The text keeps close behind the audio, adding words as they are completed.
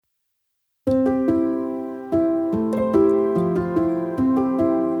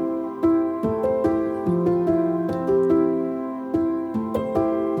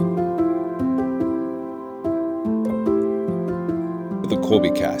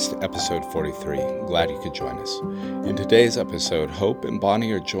Colbycast, episode 43. Glad you could join us. In today's episode, Hope and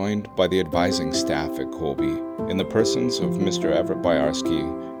Bonnie are joined by the advising staff at Colby in the persons of Mr. Everett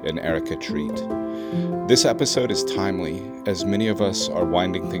Byarski and Erica Treat. This episode is timely, as many of us are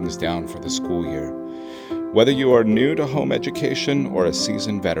winding things down for the school year. Whether you are new to home education or a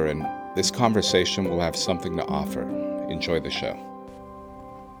seasoned veteran, this conversation will have something to offer. Enjoy the show.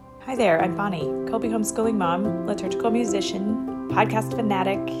 Hi there, I'm Bonnie, Colby homeschooling mom, liturgical musician, podcast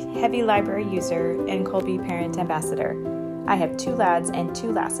fanatic, heavy library user, and Colby parent ambassador. I have 2 lads and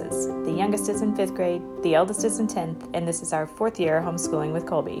 2 lasses. The youngest is in 5th grade, the eldest is in 10th, and this is our 4th year homeschooling with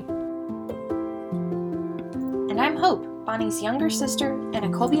Colby. And I'm Hope, Bonnie's younger sister and a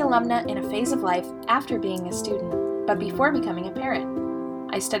Colby alumna in a phase of life after being a student, but before becoming a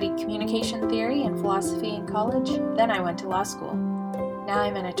parent. I studied communication theory and philosophy in college, then I went to law school. Now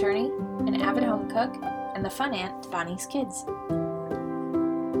I'm an attorney, an avid home cook, and the fun aunt to Bonnie's kids.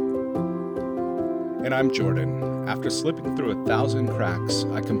 And I'm Jordan. After slipping through 1,000 cracks,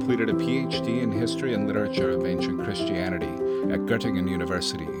 I completed a PhD in History and Literature of Ancient Christianity at Göttingen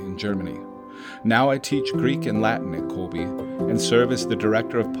University in Germany. Now I teach Greek and Latin at Colby and serve as the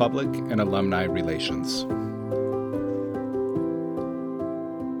Director of Public and Alumni Relations.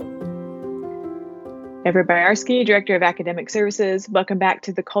 Everett Byarski, Director of Academic Services. Welcome back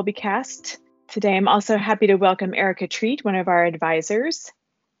to the Colbycast. Today, I'm also happy to welcome Erica Treat, one of our advisors.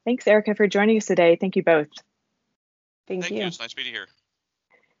 Thanks, Erica, for joining us today. Thank you both. Thank you. It's nice to be here.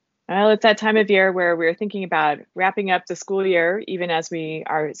 Well, it's that time of year where we're thinking about wrapping up the school year, even as we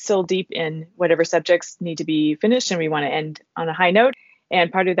are still deep in whatever subjects need to be finished, and we want to end on a high note.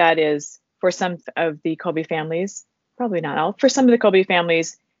 And part of that is for some of the Colby families, probably not all, for some of the Colby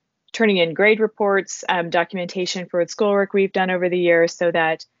families, turning in grade reports, documentation for schoolwork we've done over the years so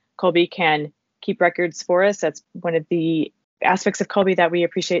that Colby can keep records for us. That's one of the aspects of Colby that we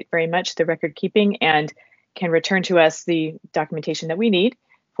appreciate very much, the record keeping, and can return to us the documentation that we need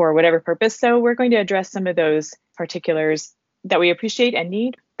for whatever purpose. So we're going to address some of those particulars that we appreciate and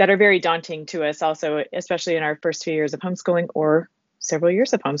need that are very daunting to us also, especially in our first few years of homeschooling or several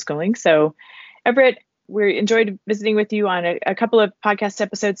years of homeschooling. So Everett, we enjoyed visiting with you on a couple of podcast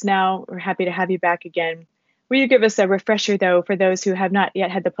episodes now. We're happy to have you back again. Will you give us a refresher, though, for those who have not yet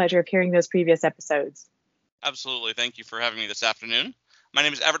had the pleasure of hearing those previous episodes? Absolutely. Thank you for having me this afternoon. My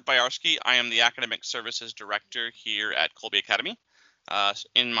name is Everett Byarski. I am the Academic Services Director here at Colby Academy.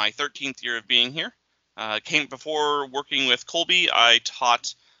 In my 13th year of being here, before working with Colby, I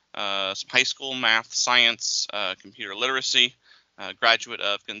taught some high school math, science, computer literacy, graduate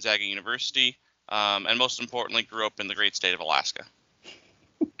of Gonzaga University, and most importantly, grew up in the great state of Alaska.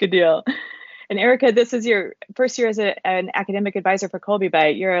 Good deal. And Erica, this is your first year as an academic advisor for Colby,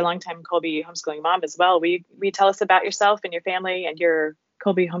 but you're a longtime Colby homeschooling mom as well. Will you tell us about yourself and your family and your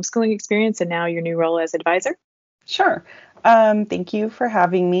Colby homeschooling experience and now your new role as advisor? Sure. Thank you for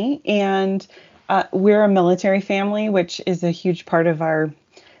having me. And we're a military family, which is a huge part of our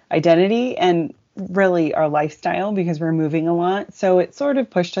identity and really our lifestyle because we're moving a lot. So it sort of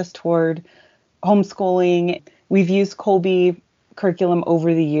pushed us toward homeschooling. We've used Colby curriculum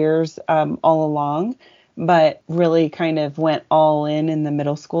over the years all along, but really kind of went all in the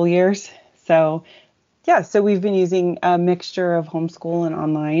middle school years. So we've been using a mixture of homeschool and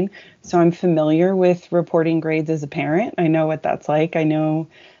online. So I'm familiar with reporting grades as a parent. I know what that's like. I know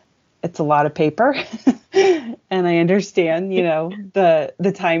it's a lot of paper and I understand,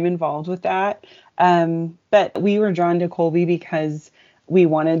 the time involved with that. But we were drawn to Colby because we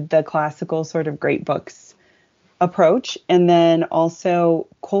wanted the classical sort of great books approach. And then also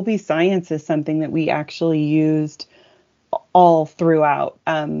Colby Science is something that we actually used all throughout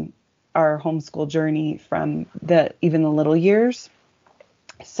our homeschool journey from even the little years.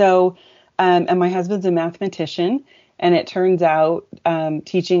 So, and my husband's a mathematician, and it turns out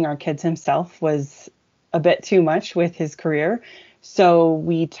teaching our kids himself was a bit too much with his career. So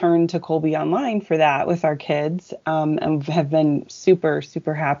we turned to Colby Online for that with our kids and have been super,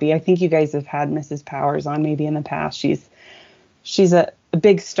 super happy. I think you guys have had Mrs. Powers on maybe in the past. She's a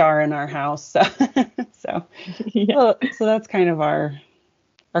big star in our house. So that's kind of our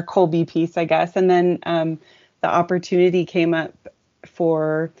Colby piece, I guess. And then the opportunity came up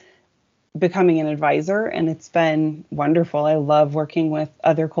for becoming an advisor, and it's been wonderful. I love working with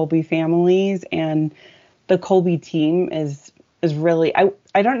other Colby families, and the Colby team is is really,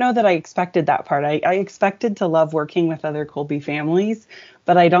 I don't know that I expected that part. I expected to love working with other Kolbe families,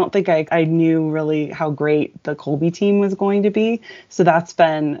 but I don't think I knew really how great the Kolbe team was going to be. So that's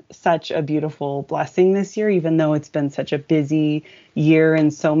been such a beautiful blessing this year, even though it's been such a busy year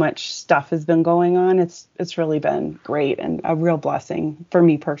and so much stuff has been going on. It's really been great and a real blessing for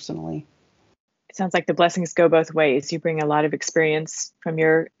me personally. It sounds like the blessings go both ways. You bring a lot of experience from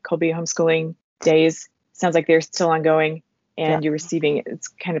your Kolbe homeschooling days. Sounds like they're still ongoing, and you're receiving it. It's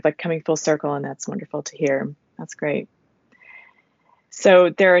kind of like coming full circle, and that's wonderful to hear. That's great. So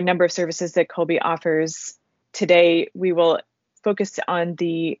there are a number of services that Kolbe offers. Today, we will focus on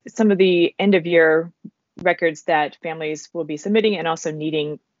some of the end of year records that families will be submitting and also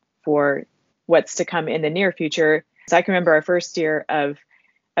needing for what's to come in the near future. So I can remember our first year of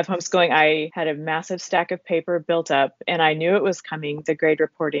homeschooling, I had a massive stack of paper built up, and I knew it was coming, the grade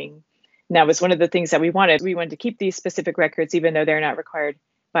reporting. And that was one of the things that we wanted. We wanted to keep these specific records, even though they're not required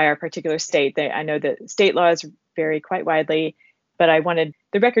by our particular state. I know that state laws vary quite widely, but I wanted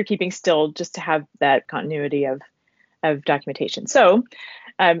the record keeping still just to have that continuity of documentation. So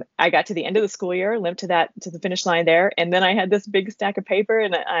I got to the end of the school year, limped to the finish line there, and then I had this big stack of paper,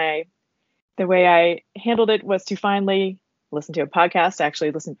 and the way I handled it was to finally listen to a podcast. I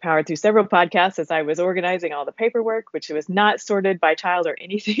actually powered through several podcasts as I was organizing all the paperwork, which was not sorted by child or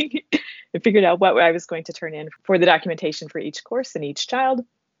anything. I figured out what I was going to turn in for the documentation for each course and each child.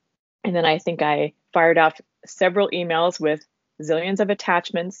 And then I think I fired off several emails with zillions of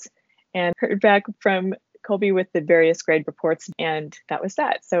attachments and heard back from Kolbe with the various grade reports. And that was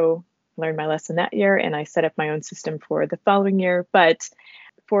that. So I learned my lesson that year, and I set up my own system for the following year. But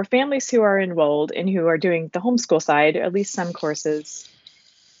for families who are enrolled and who are doing the homeschool side, at least some courses,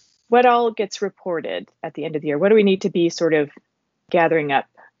 what all gets reported at the end of the year? What do we need to be sort of gathering up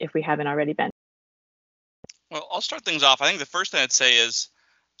if we haven't already been? Well, I'll start things off. I think the first thing I'd say is,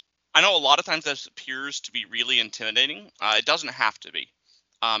 I know a lot of times this appears to be really intimidating. It doesn't have to be.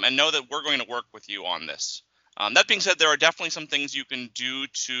 And know that we're going to work with you on this. That being said, there are definitely some things you can do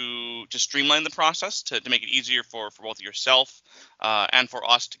to streamline the process, to make it easier for both yourself and for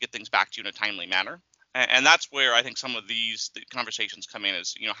us to get things back to you in a timely manner. And that's where I think some of the conversations come in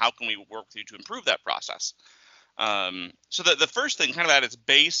is, how can we work with you to improve that process? So the first thing kind of at its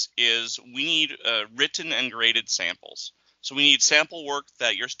base is we need written and graded samples. So we need sample work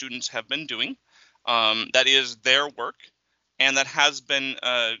that your students have been doing, that is their work, and that has been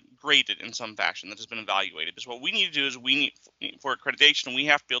graded in some fashion, that has been evaluated. Because what we need to do is for accreditation, we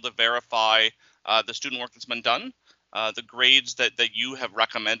have to be able to verify the student work that's been done, the grades that you have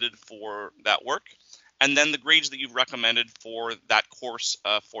recommended for that work, and then the grades that you've recommended for that course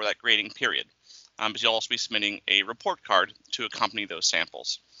for that grading period. Because you'll also be submitting a report card to accompany those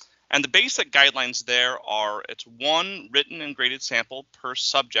samples. And the basic guidelines there are, it's 1 written and graded sample per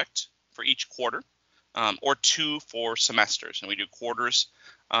subject for each quarter. Or 2 for semesters. And we do quarters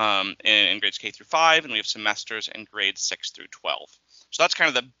in grades K through 5, and we have semesters in grades 6 through 12. So that's kind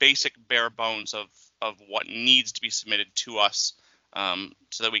of the basic bare bones of what needs to be submitted to us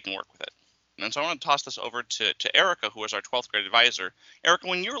so that we can work with it. And so I want to toss this over to Erica, who is our 12th grade advisor. Erica,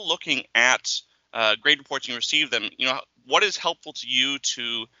 when you're looking at grade reports and you receive them, what is helpful to you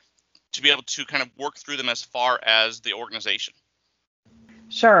to be able to kind of work through them as far as the organization?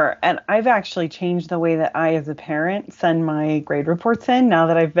 Sure. And I've actually changed the way that I, as a parent, send my grade reports in now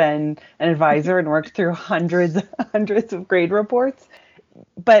that I've been an advisor and worked through hundreds of grade reports.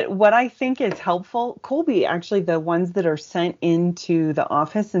 But what I think is helpful, Kolbe, actually, the ones that are sent into the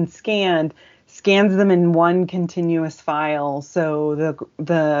office and scans them in one continuous file so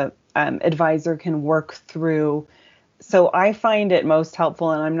the advisor can work through. So I find it most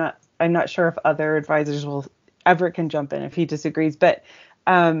helpful, and I'm not sure if other advisors will. Everett can jump in if he disagrees, but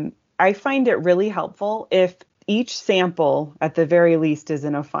I find it really helpful if each sample, at the very least, is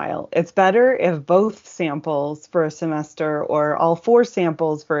in a file. It's better if both samples for a semester or all 4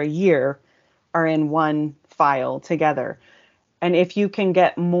 samples for a year are in one file together. And if you can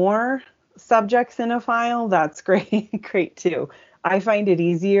get more subjects in a file, that's great too. I find it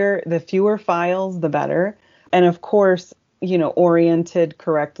easier. The fewer files, the better. And of course, oriented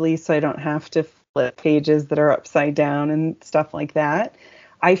correctly so I don't have to flip pages that are upside down and stuff like that.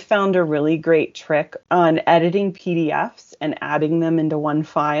 I found a really great trick on editing PDFs and adding them into one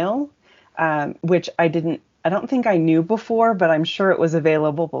file, which I don't think I knew before, but I'm sure it was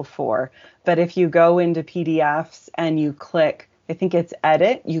available before. But if you go into PDFs and you click, I think it's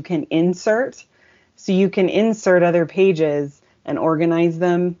edit, you can insert. So you can insert other pages and organize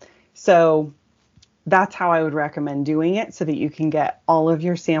them. So that's how I would recommend doing it, so that you can get all of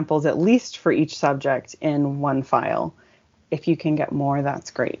your samples, at least for each subject, in one file. if you can get more,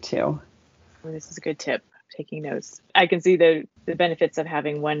 that's great too. Well, this is a good tip, taking notes. I can see the benefits of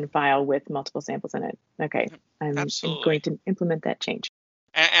having one file with multiple samples in it. Okay, I'm going to implement that change.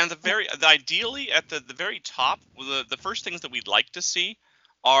 And ideally at the very top, the first things that we'd like to see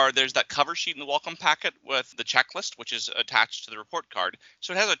are there's that cover sheet in the welcome packet with the checklist, which is attached to the report card.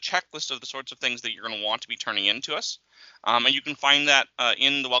 So it has a checklist of the sorts of things that you're going to want to be turning in to us. And you can find that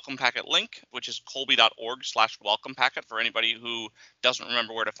in the welcome packet link, which is colby.org/welcome packet for anybody who doesn't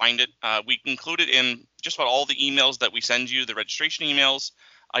remember where to find it. We include it in just about all the emails that we send you, the registration emails.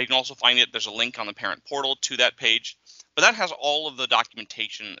 You can also find it. There's a link on the parent portal to that page. But that has all of the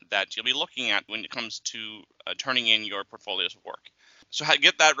documentation that you'll be looking at when it comes to turning in your portfolios of work. So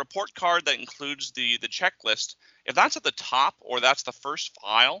get that report card that includes the checklist. If that's at the top or that's the first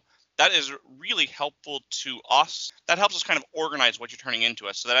file, that is really helpful to us. That helps us kind of organize what you're turning into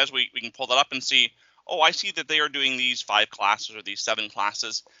us so that as we can pull that up and see, oh, I see that they are doing these 5 classes or these 7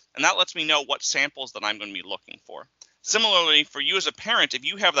 classes, and that lets me know what samples that I'm going to be looking for. Similarly, for you as a parent, if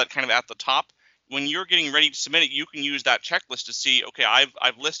you have that kind of at the top, when you're getting ready to submit it, you can use that checklist to see, okay,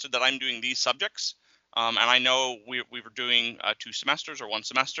 I've listed that I'm doing these subjects, and I know we were doing 2 semesters or 1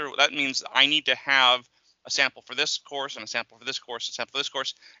 semester. That means I need to have a sample for this course and a sample for this course, a sample for this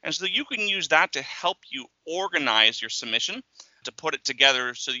course. And so you can use that to help you organize your submission, to put it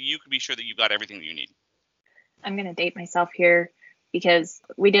together so that you can be sure that you've got everything that you need. I'm going to date myself here because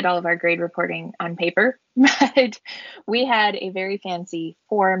we did all of our grade reporting on paper, but we had a very fancy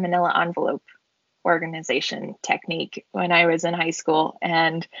 4 manila envelope organization technique when I was in high school.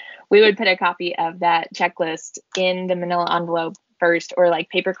 And we would put a copy of that checklist in the manila envelope first, or like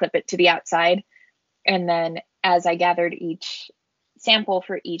paperclip it to the outside. And then as I gathered each sample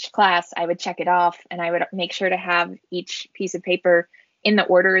for each class, I would check it off, and I would make sure to have each piece of paper in the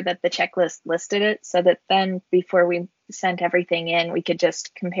order that the checklist listed it, so that then before we sent everything in, we could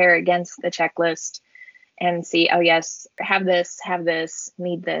just compare against the checklist and see, oh yes, have this,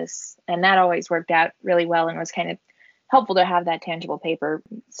 need this. And that always worked out really well and was kind of helpful to have that tangible paper.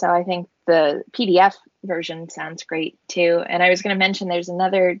 So I think the PDF version sounds great too. And I was going to mention there's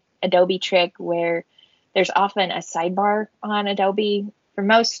another Adobe trick where there's often a sidebar on Adobe for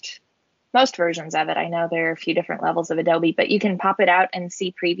most versions of it. I know there are a few different levels of Adobe, but you can pop it out and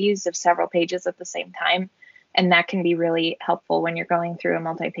see previews of several pages at the same time. And that can be really helpful when you're going through a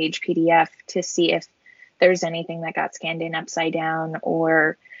multi-page PDF to see if there's anything that got scanned in upside down,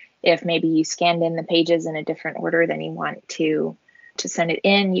 or if maybe you scanned in the pages in a different order than you want to send it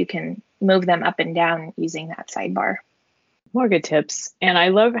in, you can move them up and down using that sidebar. More good tips. And I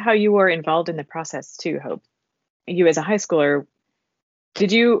love how you were involved in the process too, Hope. You as a high schooler,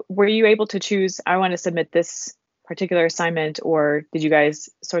 were you able to choose, I want to submit this particular assignment, or did you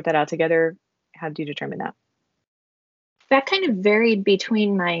guys sort that out together? How did you determine that? That kind of varied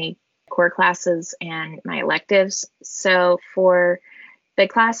between my core classes and my electives. So for the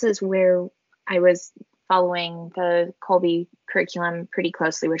classes where I was following the Colby curriculum pretty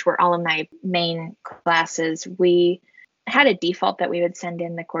closely, which were all of my main classes, we had a default that we would send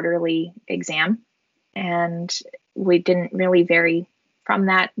in the quarterly exam, and we didn't really vary from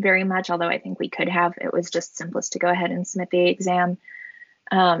that very much, although I think we could have. It was just simplest to go ahead and submit the exam.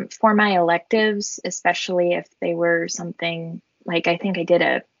 For my electives, especially if they were something like, I think I did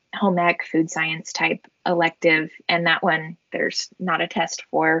a home ec food science type elective, and that one there's not a test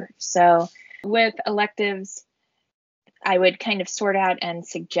for. So with electives, I would kind of sort out and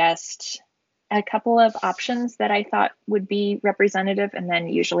suggest a couple of options that I thought would be representative, and then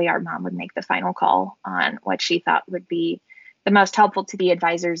usually our mom would make the final call on what she thought would be the most helpful to the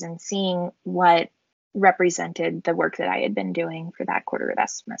advisors in seeing what represented the work that I had been doing for that quarter of that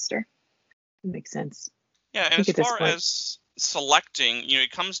semester. Makes sense. Yeah, and as far as selecting,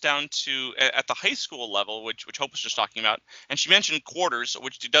 it comes down to at the high school level, which Hope was just talking about, and she mentioned quarters,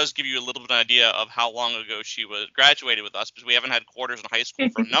 which does give you a little bit of an idea of how long ago she was graduated with us, because we haven't had quarters in high school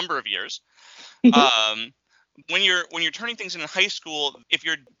for a number of years. When you're turning things in high school, if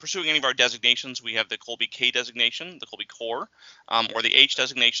you're pursuing any of our designations, we have the Colby K designation, the Colby Core, or the H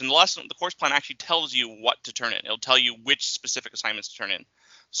designation. The course plan actually tells you what to turn in. It'll tell you which specific assignments to turn in.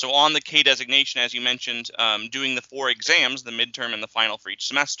 So on the K designation, as you mentioned, doing the 4 exams, the midterm and the final for each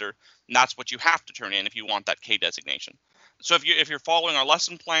semester, that's what you have to turn in if you want that K designation. So if you're following our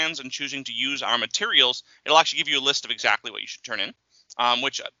lesson plans and choosing to use our materials, it'll actually give you a list of exactly what you should turn in.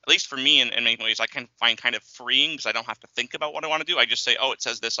 Which, at least for me in many ways, I can find kind of freeing, because I don't have to think about what I want to do. I just say, oh, it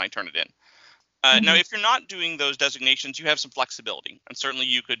says this, and I turn it in. Now, if you're not doing those designations, you have some flexibility. And certainly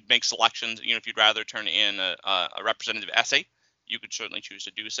you could make selections. If you'd rather turn in a representative essay, you could certainly choose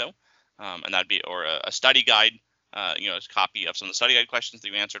to do so. And that'd be, or a study guide. a copy of some of the study guide questions that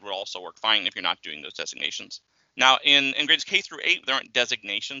you answered would also work fine if you're not doing those designations. Now, in grades K through 8, there aren't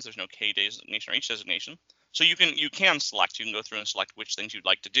designations. There's no K designation or H designation. So you can select. You can go through and select which things you'd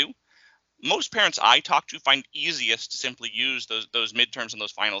like to do. Most parents I talk to find easiest to simply use those midterms and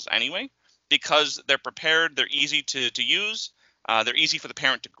those finals anyway, because they're prepared, they're easy to use, they're easy for the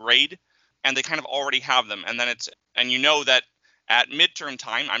parent to grade, and they kind of already have them. And then you know that at midterm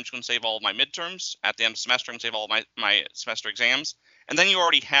time, I'm just going to save all of my midterms. At the end of the semester, I'm going to save all of my semester exams. And then you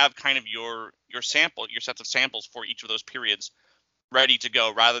already have kind of your sets of samples for each of those periods ready to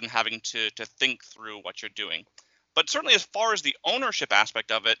go, rather than having to think through what you're doing. But certainly as far as the ownership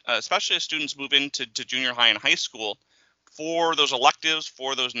aspect of it, especially as students move into junior high and high school, for those electives,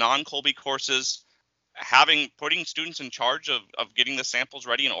 for those non-Kolbe courses, putting students in charge of getting the samples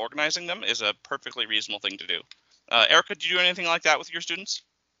ready and organizing them is a perfectly reasonable thing to do. Erica, do you do anything like that with your students?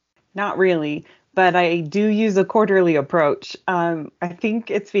 Not really, but I do use a quarterly approach. I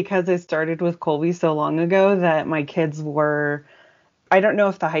think it's because I started with Kolbe so long ago that my kids were, I don't know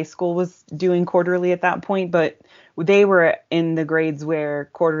if the high school was doing quarterly at that point, but they were in the grades where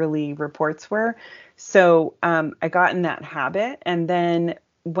quarterly reports were. So I got in that habit. And then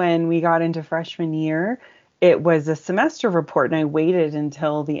when we got into freshman year, it was a semester report, and I waited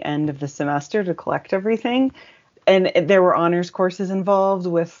until the end of the semester to collect everything. And there were honors courses involved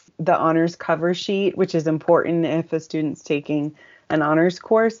with the honors cover sheet, which is important if a student's taking an honors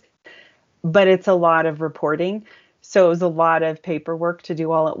course. But it's a lot of reporting. So it was a lot of paperwork to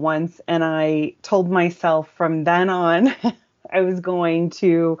do all at once. And I told myself from then on, I was going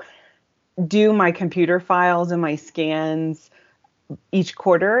to do my computer files and my scans each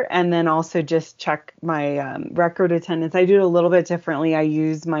quarter, and then also just check my record attendance. I do it a little bit differently. I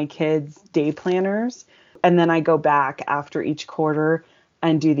use my kids' day planners, and then I go back after each quarter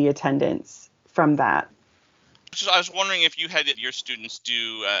and do the attendance from that. So I was wondering if you had your students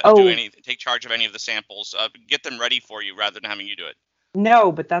take charge of any of the samples, get them ready for you rather than having you do it.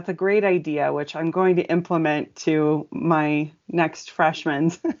 No, but that's a great idea, which I'm going to implement to my next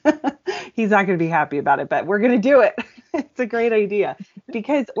freshman. He's not going to be happy about it, but we're going to do it. It's a great idea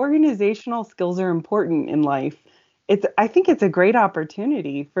because organizational skills are important in life. I think it's a great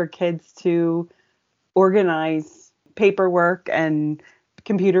opportunity for kids to organize paperwork and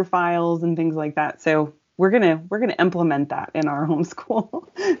computer files and things like that. So we're gonna implement that in our homeschool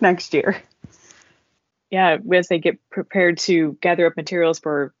next year. Yeah, as they get prepared to gather up materials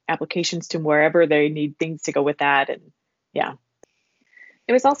for applications to wherever they need things to go with that. And yeah.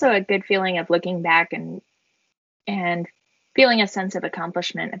 It was also a good feeling of looking back and feeling a sense of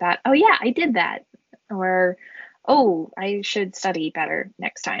accomplishment about, oh yeah, I did that. Or, oh, I should study better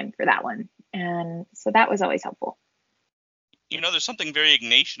next time for that one. And so that was always helpful. There's something very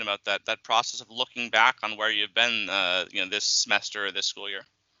Ignatian about that process of looking back on where you've been, this semester or this school year.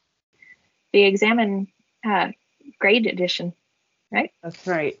 The examine grade edition, right? That's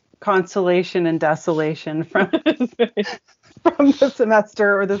right. Consolation and desolation from the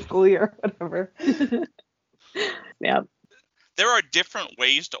semester or the school year, whatever. Yeah. There are different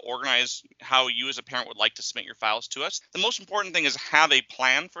ways to organize how you as a parent would like to submit your files to us. The most important thing is have a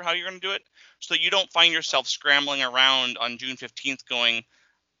plan for how you're going to do it so that you don't find yourself scrambling around on June 15th going,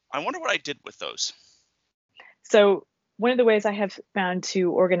 I wonder what I did with those. So one of the ways I have found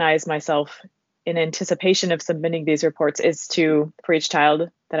to organize myself in anticipation of submitting these reports is for each child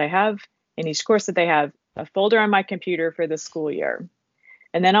that I have in each course that they have, a folder on my computer for the school year.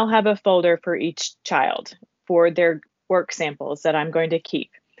 And then I'll have a folder for each child for their work samples that I'm going to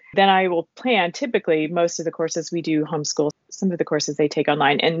keep. Then I will plan, typically most of the courses we do homeschool, some of the courses they take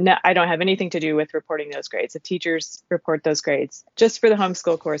online, and I don't have anything to do with reporting those grades. The teachers report those grades. Just for the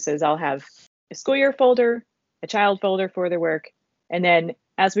homeschool courses, I'll have a school year folder, a child folder for their work, and then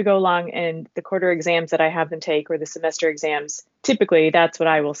as we go along and the quarter exams that I have them take or the semester exams, typically that's what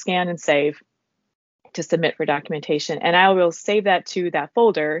I will scan and save to submit for documentation. And I will save that to that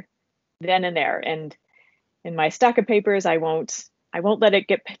folder then and there. And in my stack of papers, I won't let it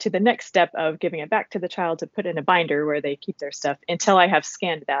get to the next step of giving it back to the child to put in a binder where they keep their stuff until I have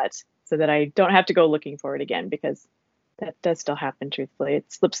scanned that so that I don't have to go looking for it again, because that does still happen, truthfully.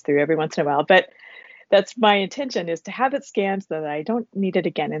 It slips through every once in a while. But that's my intention, is to have it scanned so that I don't need it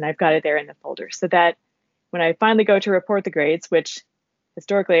again. And I've got it there in the folder so that when I finally go to report the grades, which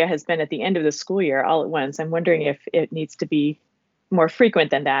historically has been at the end of the school year all at once, I'm wondering if it needs to be more frequent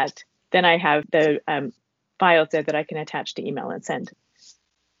than that. Then I have the files there that I can attach to email and send.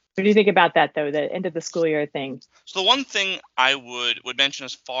 What do you think about that, though, the end of the school year thing? So the one thing I would mention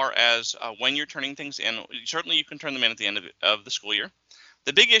as far as when you're turning things in, certainly you can turn them in at the end of the school year.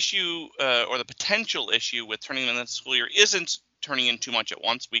 The big issue or the potential issue with turning them in the school year isn't turning in too much at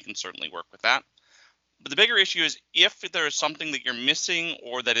once. We can certainly work with that. But the bigger issue is if there is something that you're missing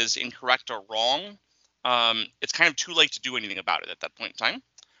or that is incorrect or wrong, it's kind of too late to do anything about it at that point in time.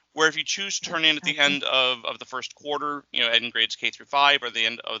 Where if you choose to turn in at the end of the first quarter, in grades K through 5, or the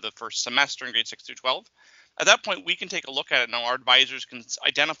end of the first semester in grades 6 through 12, at that point we can take a look at it. Now our advisors can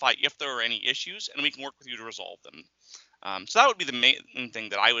identify if there are any issues, and we can work with you to resolve them. So that would be the main thing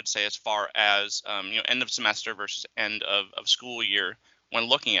that I would say as far as end of semester versus end of school year when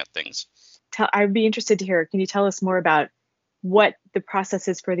looking at things. I'd be interested to hear, can you tell us more about what the process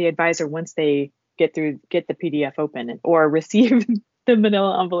is for the advisor once they get the PDF open or receive the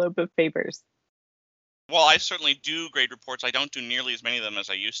manila envelope of papers? Well, I certainly do grade reports. I don't do nearly as many of them as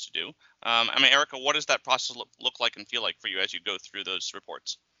I used to do. Erica, what does that process look like and feel like for you as you go through those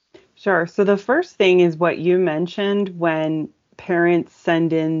reports? Sure. So the first thing is what you mentioned when parents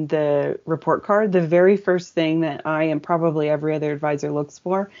send in the report card. The very first thing that I and probably every other advisor looks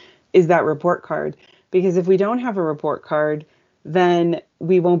for is that report card. Because if we don't have a report card, then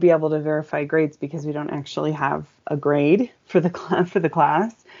we won't be able to verify grades because we don't actually have a grade for the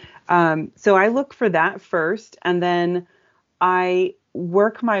class. So I look for that first, and then I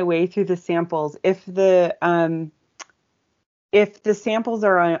work my way through the samples. If the samples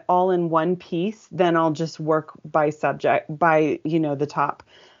are all in one piece, then I'll just work by subject, by the top.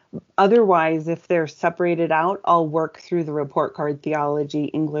 Otherwise, if they're separated out, I'll work through the report card: theology,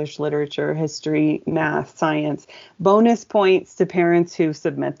 English, literature, history, math, science. Bonus points to parents who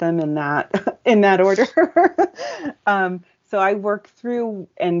submit them in that order. So I work through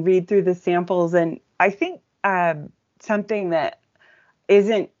and read through the samples, and I think something that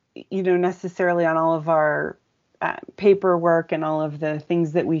isn't necessarily on all of our paperwork and all of the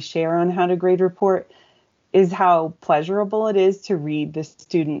things that we share on how to grade report is how pleasurable it is to read the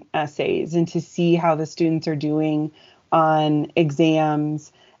student essays and to see how the students are doing on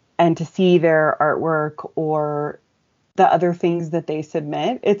exams and to see their artwork or the other things that they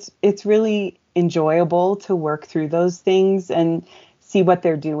submit. It's really enjoyable to work through those things and see what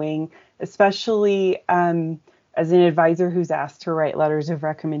they're doing, especially as an advisor who's asked to write letters of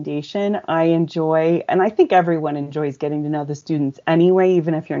recommendation. I enjoy, and I think everyone enjoys, getting to know the students anyway,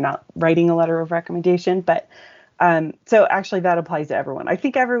 even if you're not writing a letter of recommendation. But so actually that applies to everyone. I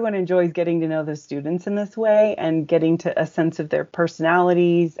think everyone enjoys getting to know the students in this way and getting to a sense of their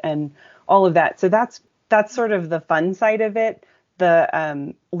personalities and all of that. So that's sort of the fun side of it.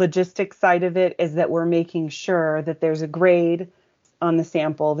 The logistics side of it is that we're making sure that there's a grade on the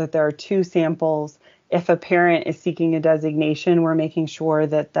sample, that there are 2 samples. If a parent is seeking a designation, we're making sure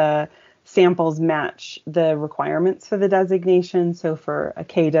that the samples match the requirements for the designation. So for a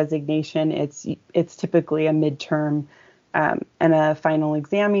K designation, it's typically a midterm and a final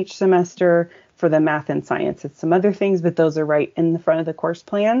exam each semester. For the math and science, it's some other things, but those are right in the front of the course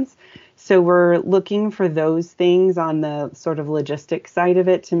plans. So we're looking for those things on the sort of logistics side of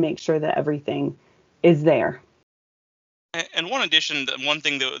it to make sure that everything is there. And one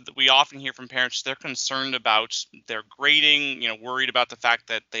thing that we often hear from parents, they're concerned about their grading, worried about the fact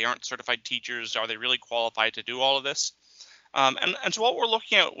that they aren't certified teachers. Are they really qualified to do all of this? And so what we're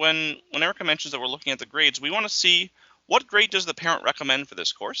looking at when Erica mentions that we're looking at the grades, we want to see what grade does the parent recommend for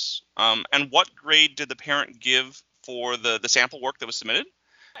this course, and what grade did the parent give for the sample work that was submitted?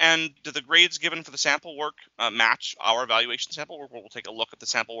 And do the grades given for the sample work match our evaluation sample work? We'll take a look at the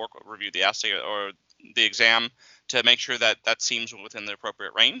sample work, review the essay or the exam to make sure that that seems within the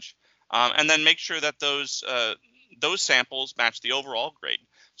appropriate range, and then make sure that those samples match the overall grade.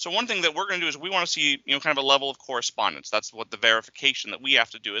 So one thing that we're going to do is we want to see kind of a level of correspondence. That's what the verification that we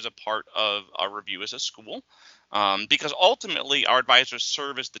have to do as a part of our review as a school, because ultimately our advisors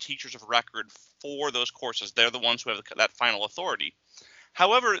serve as the teachers of record for those courses. They're the ones who have that final authority.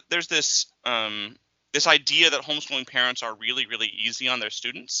 However, there's this idea that homeschooling parents are really, really easy on their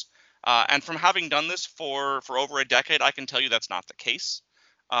students. And from having done this for over a decade, I can tell you that's not the case.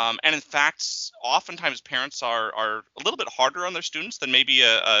 And in fact, oftentimes parents are a little bit harder on their students than maybe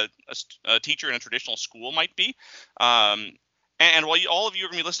a teacher in a traditional school might be. And while all of you are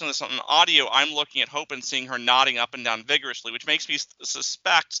going to be listening to this on audio, I'm looking at Hope and seeing her nodding up and down vigorously, which makes me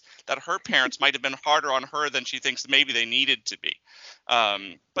suspect that her parents might have been harder on her than she thinks maybe they needed to be.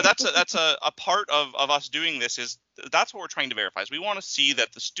 But that's a part of us doing this. That's what we're trying to verify. Is we want to see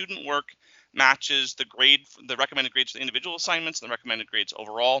that the student work matches the recommended grades for the individual assignments and the recommended grades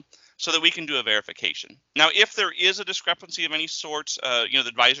overall, so that we can do a verification. Now, if there is a discrepancy of any sort, the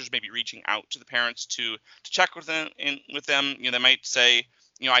advisors may be reaching out to the parents to check with them. They might say,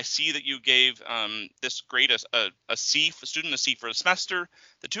 I see that you gave this grade a C, a student a C for a semester.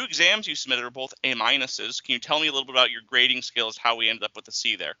 The 2 exams you submitted are both A minuses. Can you tell me a little bit about your grading skills, how we ended up with a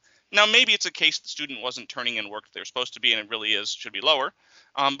C there? Now, maybe it's a case the student wasn't turning in work they're supposed to be, and it really should be lower.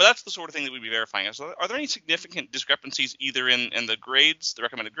 But that's the sort of thing that we'd be verifying. So are there any significant discrepancies either in the grades, the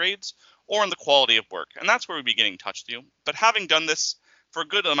recommended grades, or in the quality of work? And that's where we'd be getting in touch with you. But having done this for a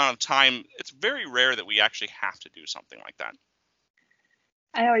good amount of time, it's very rare that we actually have to do something like that.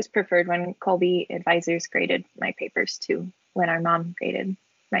 I always preferred when Colby advisors graded my papers to when our mom graded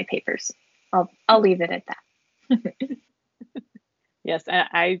my papers. I'll leave it at that. Yes,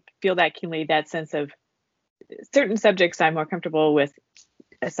 I feel that keenly, that sense of certain subjects I'm more comfortable with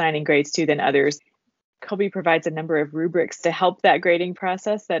assigning grades to than others. Colby provides a number of rubrics to help that grading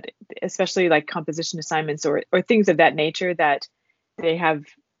process, that especially like composition assignments or things of that nature that they have,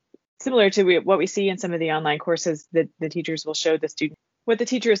 similar to what we see in some of the online courses, that the teachers will show the student what the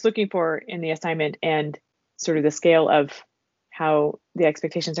teacher is looking for in the assignment and sort of the scale of how the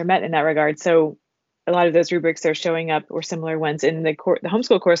expectations are met in that regard. So a lot of those rubrics are showing up, or similar ones, in the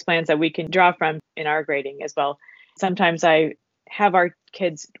homeschool course plans that we can draw from in our grading as well. Sometimes I have our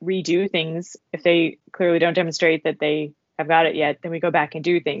kids redo things. If they clearly don't demonstrate that they have got it yet, then we go back and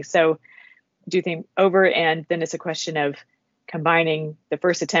do things. So do things over, and then it's a question of combining the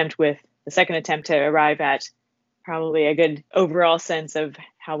first attempt with the second attempt to arrive at probably a good overall sense of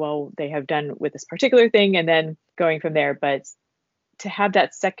how well they have done with this particular thing, and then going from there. But to have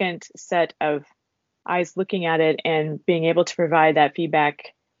that second set of eyes looking at it and being able to provide that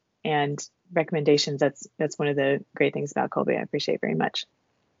feedback and recommendations, that's one of the great things about Colby. I appreciate very much.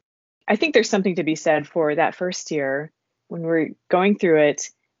 I think there's something to be said for that first year when we're going through it,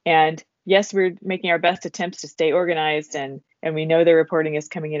 and yes, we're making our best attempts to stay organized, and we know the reporting is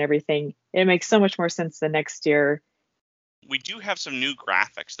coming and everything. It makes so much more sense the next year. We do have some new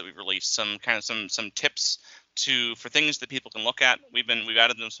graphics that we've released, some tips for things that people can look at. We've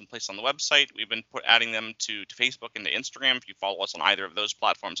added them someplace on the website. We've been adding them to Facebook and to Instagram, if you follow us on either of those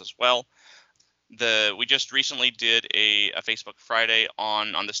platforms as well. We just recently did a Facebook Friday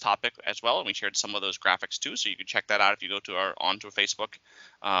on this topic as well, and we shared some of those graphics too, so you can check that out if you go to onto Facebook.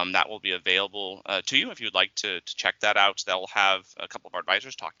 That will be available to you if you'd like to check that out. That will have a couple of our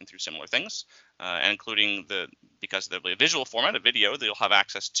advisors talking through similar things, and including because there'll be a visual format, a video, they'll have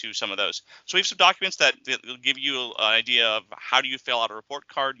access to some of those. So we have some documents that will give you an idea of how do you fill out a report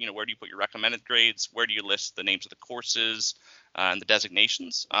card, where do you put your recommended grades, where do you list the names of the courses, and the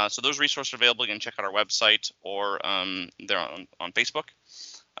designations. So those resources are available. You can check out our website, or they're on Facebook.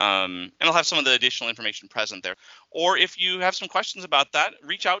 And I'll have some of the additional information present there. Or if you have some questions about that,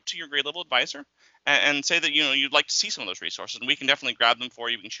 reach out to your grade level advisor and say that you'd like to see some of those resources, and we can definitely grab them for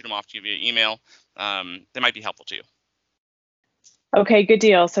you. We can shoot them off to you via email. They might be helpful to you. Okay, good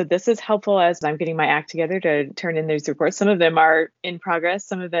deal. So this is helpful as I'm getting my act together to turn in these reports. Some of them are in progress.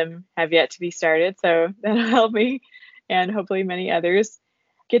 Some of them have yet to be started. So that'll help me, and hopefully many others,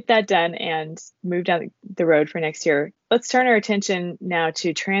 get that done and move down the road for next year. Let's turn our attention now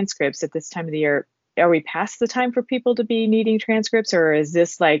to transcripts at this time of the year. Are we past the time for people to be needing transcripts, or is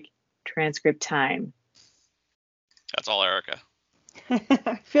this like transcript time? That's all Erica.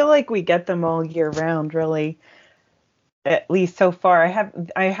 I feel like we get them all year round, really. At least so far.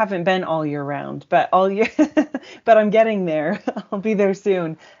 I haven't been all year round, but but I'm getting there. I'll be there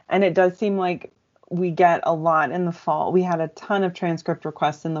soon. And it does seem like we get a lot in the fall. We had a ton of transcript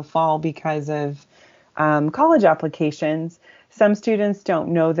requests in the fall because of college applications. Some students don't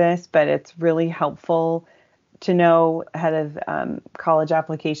know this, but it's really helpful to know ahead of college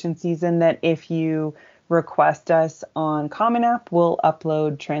application season that if you request us on Common App, we'll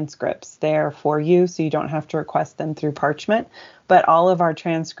upload transcripts there for you, so you don't have to request them through Parchment. But all of our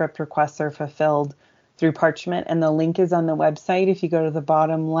transcript requests are fulfilled through Parchment, and the link is on the website. If you go to the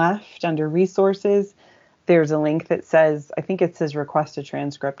bottom left under resources, there's a link that says, I think it says request a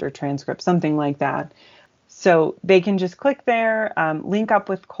transcript or transcript, something like that. So they can just click there, link up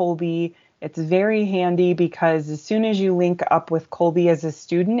with Colby. It's very handy because as soon as you link up with Colby as a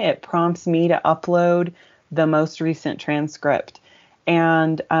student, it prompts me to upload the most recent transcript.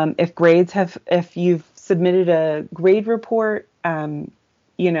 And if you've submitted a grade report,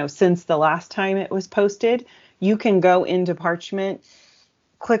 since the last time it was posted, you can go into Parchment,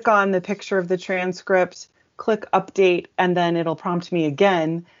 click on the picture of the transcript, click update, and then it'll prompt me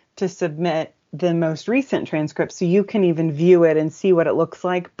again to submit the most recent transcript, so you can even view it and see what it looks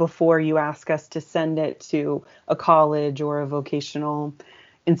like before you ask us to send it to a college or a vocational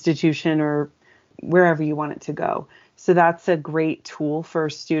institution or wherever you want it to go. So that's a great tool for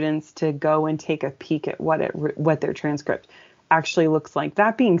students to go and take a peek at what their transcript. actually looks like.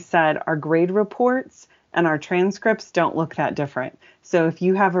 That being said, our grade reports and our transcripts don't look that different. So if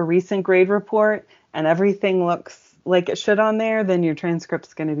you have a recent grade report and everything looks like it should on there, then your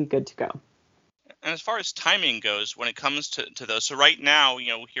transcript's going to be good to go. And as far as timing goes, when it comes to those, so right now,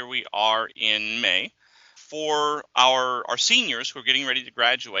 here we are in May. For our seniors who are getting ready to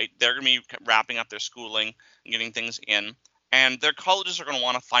graduate, they're going to be wrapping up their schooling and getting things in, and their colleges are going to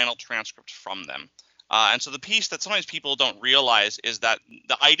want a final transcript from them. And so the piece that sometimes people don't realize is that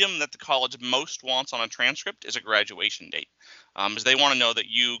the item that the college most wants on a transcript is a graduation date, because they want to know that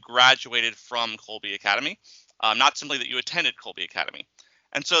you graduated from Colby Academy, not simply that you attended Colby Academy.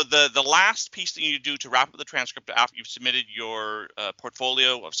 And so the last piece that you need to do to wrap up the transcript after you've submitted your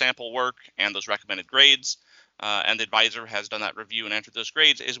portfolio of sample work and those recommended grades, and the advisor has done that review and entered those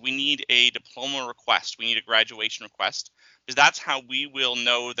grades, is we need a diploma request. We need a graduation request, because that's how we will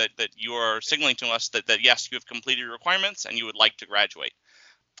know that you are signaling to us that yes, you have completed your requirements and you would like to graduate.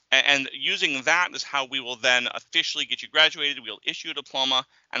 And using that is how we will then officially get you graduated. We'll issue a diploma.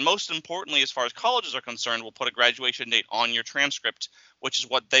 And most importantly, as far as colleges are concerned, we'll put a graduation date on your transcript, which is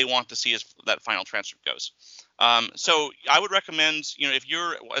what they want to see as that final transcript goes. So I would recommend, if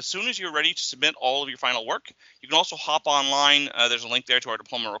as soon as you're ready to submit all of your final work, you can also hop online. There's a link there to our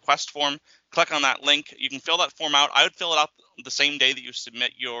diploma request form. Click on that link. You can fill that form out. I would fill it out the same day that you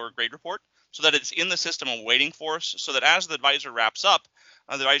submit your grade report, so that it's in the system and waiting for us, so that as the advisor wraps up,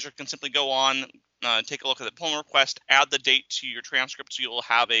 the advisor can simply go on, take a look at the diploma request, add the date to your transcript, so you'll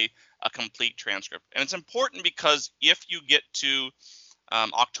have a complete transcript. And it's important because if you get to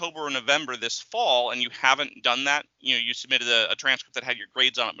October or November this fall and you haven't done that, you submitted a transcript that had your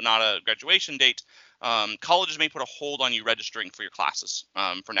grades on it but not a graduation date, colleges may put a hold on you registering for your classes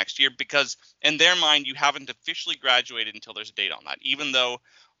for next year, because in their mind you haven't officially graduated until there's a date on that, even though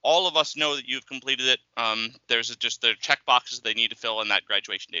all of us know that you've completed it. There's just the check boxes they need to fill, and that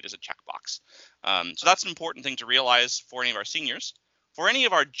graduation date is a checkbox. So that's an important thing to realize for any of our seniors. For any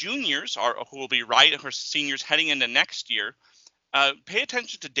of our juniors who will be or seniors heading into next year, pay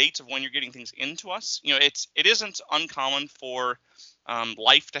attention to dates of when you're getting things into us. It isn't uncommon for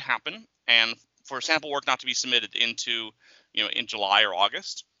life to happen and for sample work not to be submitted into in July or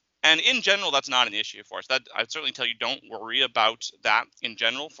August. And in general, that's not an issue for us. That I'd certainly tell you, don't worry about that in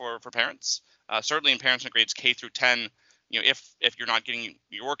general for parents. Certainly in parents in grades K through 10, if you're not getting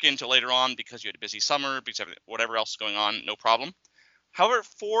your work in till later on because you had a busy summer, because of whatever else is going on, no problem. However,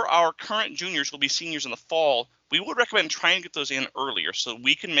 for our current juniors who will be seniors in the fall, we would recommend trying to get those in earlier so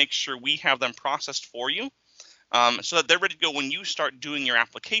we can make sure we have them processed for you, so that they're ready to go when you start doing your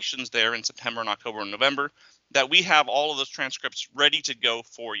applications there in September and October and November, that we have all of those transcripts ready to go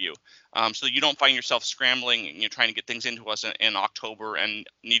for you, so that you don't find yourself scrambling and trying to get things into us in October and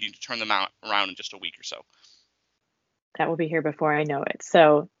needing to turn them around in just a week or so. That will be here before I know it.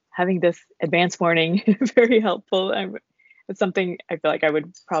 So having this advance warning, very helpful. It's something I feel like I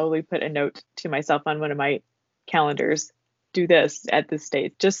would probably put a note to myself on one of my calendars. Do this at this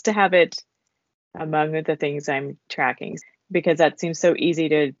stage, just to have it among the things I'm tracking, because that seems so easy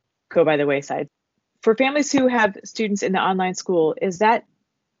to go by the wayside. For families who have students in the online school, is that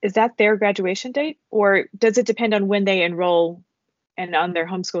their graduation date, or does it depend on when they enroll and on their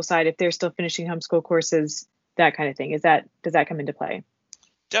homeschool side, if they're still finishing homeschool courses, that kind of thing? Does that come into play?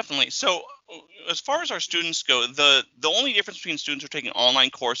 Definitely. So as far as our students go, the only difference between students who are taking online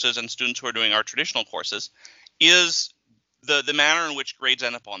courses and students who are doing our traditional courses is the manner in which grades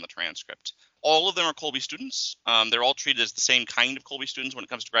end up on the transcript. All of them are Colby students. They're all treated as the same kind of Colby students when it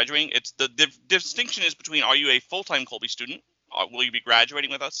comes to graduating. It's the distinction is between, are you a full-time Colby student? Will you be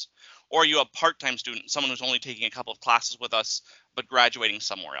graduating with us? Or are you a part-time student, someone who's only taking a couple of classes with us but graduating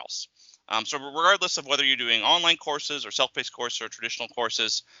somewhere else? So regardless of whether you're doing online courses or self-paced courses or traditional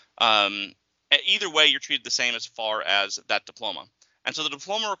courses, either way, you're treated the same as far as that diploma. And so the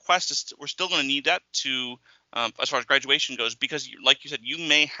diploma request we're still going to need that to, as far as graduation goes, because like you said, you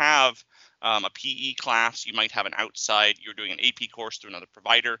may have a PE class, you might have an outside, you're doing an AP course through another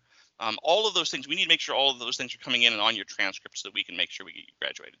provider. All of those things, we need to make sure all of those things are coming in and on your transcript so that we can make sure we get you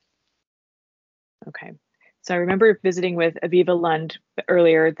graduated. Okay. So I remember visiting with Aviva Lund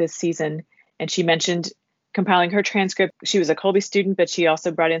earlier this season, and she mentioned compiling her transcript. She was a Colby student, but she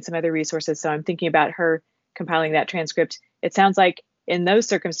also brought in some other resources. So I'm thinking about her compiling that transcript. It sounds like in those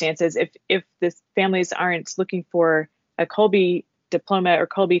circumstances, if the families aren't looking for a Colby diploma or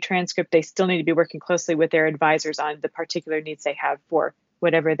Colby transcript, they still need to be working closely with their advisors on the particular needs they have for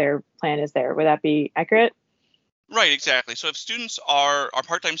whatever their plan is there. Would that be accurate? Right, exactly. So if students are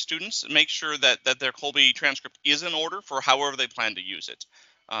part-time students, make sure that their Colby transcript is in order for however they plan to use it.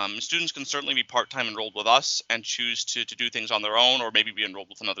 Students can certainly be part-time enrolled with us and choose to do things on their own, or maybe be enrolled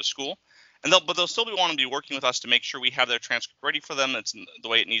with another school. But they'll still want to be working with us to make sure we have their transcript ready for them. It's the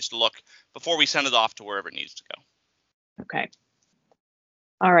way it needs to look before we send it off to wherever it needs to go. Okay.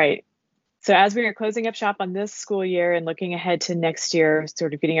 All right. So as we are closing up shop on this school year and looking ahead to next year,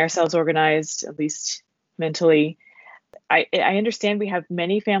 sort of getting ourselves organized, at least mentally, I understand we have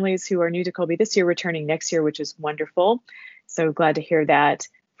many families who are new to Colby this year returning next year, which is wonderful. So glad to hear that.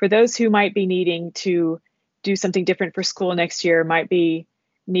 For those who might be needing to do something different for school next year, might be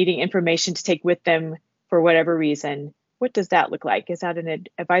needing information to take with them for whatever reason, what does that look like? Is that an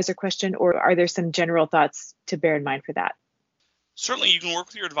advisor question, or are there some general thoughts to bear in mind for that? Certainly, you can work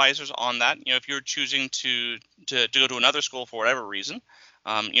with your advisors on that. If you're choosing to go to another school for whatever reason,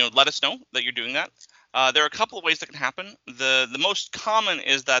 let us know that you're doing that. There are a couple of ways that can happen. The most common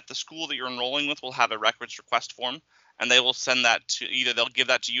is that the school that you're enrolling with will have a records request form, and they will send that to either they'll give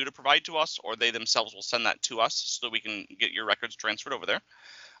that to you to provide to us, or they themselves will send that to us so that we can get your records transferred over there.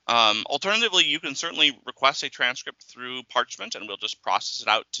 Alternatively, you can certainly request a transcript through Parchment, and we'll just process it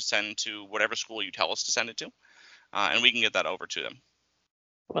out to send to whatever school you tell us to send it to, and we can get that over to them.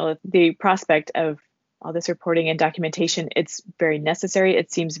 Well, the prospect of all this reporting and documentation, it's very necessary.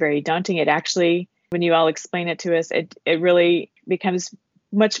 It seems very daunting. It actually, when you all explain it to us, it really becomes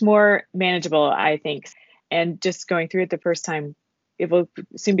much more manageable, I think. And just going through it the first time, it will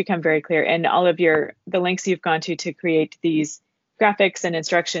soon become very clear. And all of the lengths you've gone to create these graphics and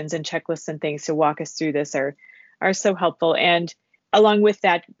instructions and checklists and things to walk us through this are so helpful. And along with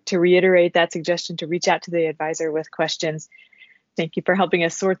that, to reiterate that suggestion to reach out to the advisor with questions. Thank you for helping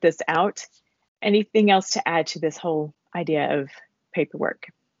us sort this out. Anything else to add to this whole idea of paperwork?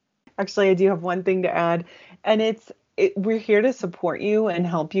 Actually, I do have one thing to add, and we're here to support you and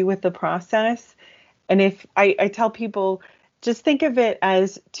help you with the process. And if I tell people, just think of it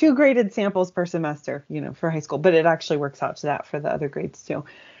as 2 graded samples per semester, for high school, but it actually works out to that for the other grades too,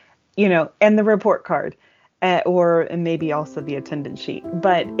 and the report card, and maybe also the attendance sheet.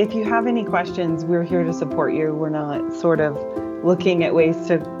 But if you have any questions, we're here to support you. We're not sort of looking at ways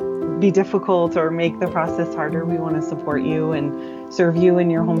to be difficult or make the process harder. We want to support you and serve you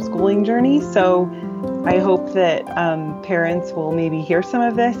in your homeschooling journey. So I hope that parents will maybe hear some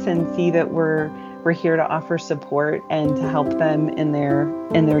of this and see that we're here to offer support and to help them in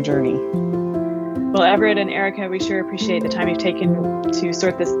their journey. Well, Everett and Erica, we sure appreciate the time you've taken to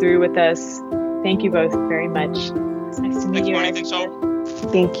sort this through with us. Thank you both very much. It's nice to meet you. Thanks, so.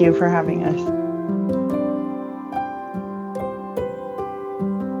 Thank you for having us.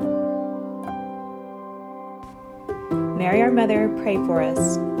 Mary, our Mother, pray for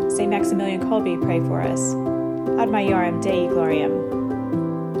us. St. Maximilian Kolbe, pray for us. Ad Maiorem Dei Gloriam.